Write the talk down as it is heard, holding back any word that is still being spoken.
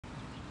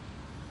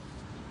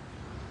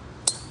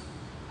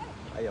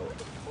Ayo.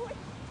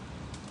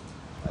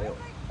 Ayo.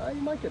 Ah,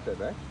 you might get that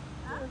back.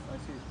 Yes, I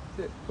see.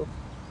 That's it. Cool.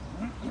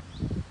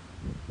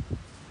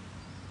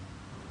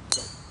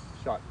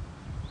 Shot.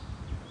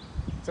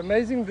 It's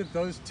amazing that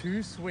those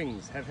two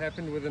swings have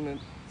happened within a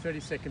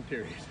 30-second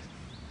period.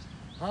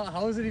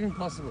 How is it even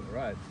possible?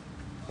 Right.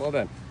 Well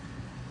done.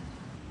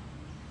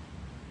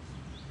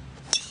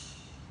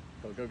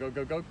 Go, go, go,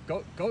 go, go,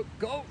 go, go,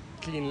 go.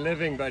 Clean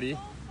living, buddy.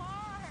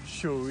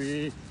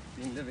 Showy.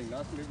 Clean living.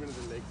 Nice movement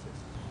of the legs here.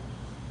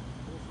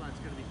 Full flight's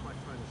going to be quite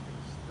fun. It's going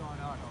to start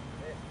out on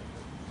the left.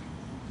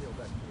 Peel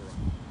back to the right.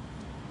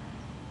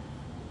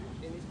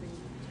 Do anything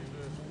to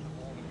the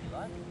ball if you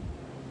like.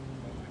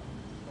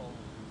 Control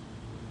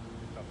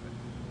the top of it.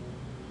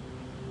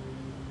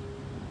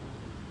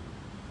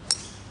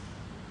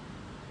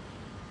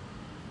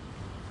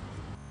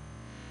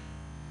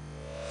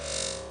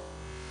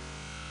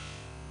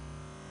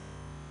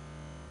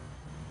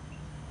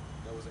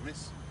 That was a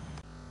miss.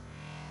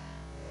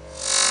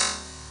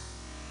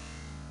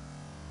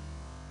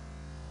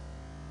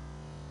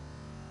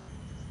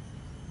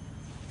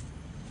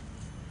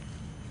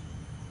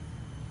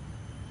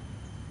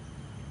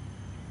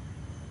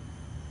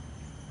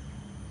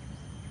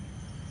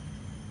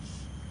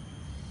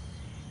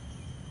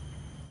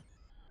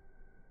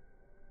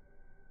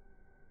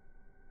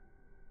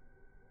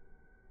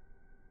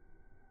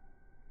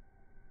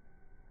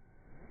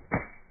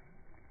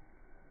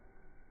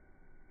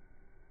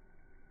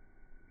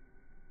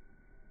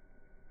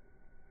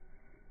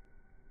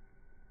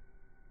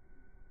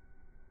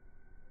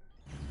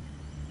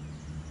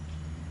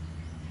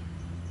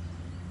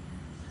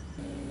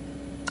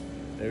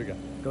 There we go.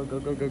 Go, go,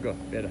 go, go, go.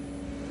 Better.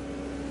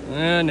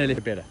 Nearly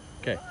better.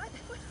 Okay.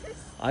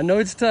 I know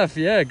it's tough.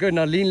 Yeah, good.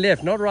 Now lean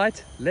left, not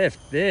right. Left.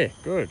 There.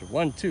 Good.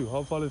 1, 2.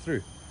 I'll follow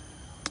through.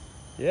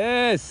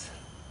 Yes.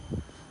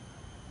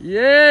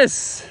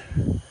 Yes.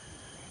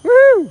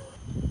 Woo.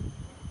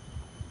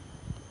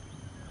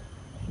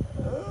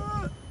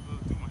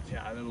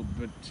 Yeah, a little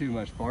bit too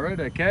much borrowed.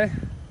 Okay.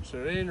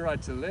 Serene,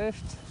 right to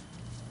left.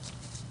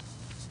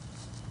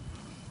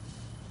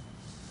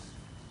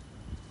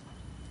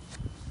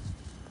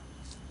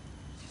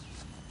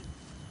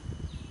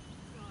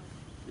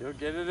 You'll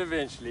get it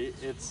eventually.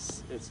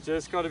 It's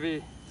just got to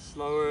be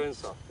slower and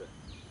softer.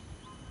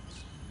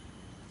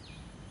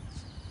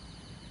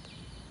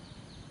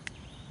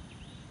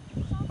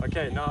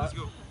 Okay, now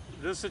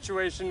this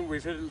situation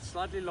we've hit it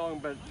slightly long,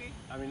 but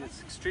I mean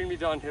it's extremely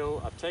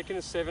downhill. I've taken a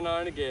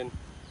 7-iron again,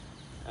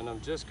 and I'm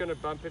just going to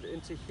bump it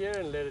into here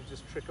and let it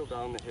just trickle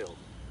down the hill.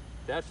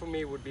 That for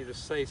me would be the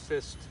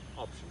safest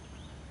option.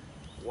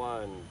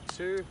 1,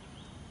 2.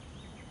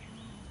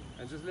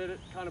 And just let it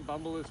kind of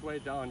bumble its way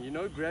down. You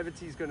know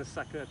gravity is going to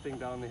suck that thing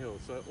down the hill.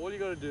 So all you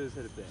got to do is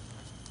hit it there.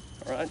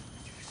 All right?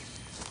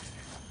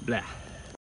 Blah.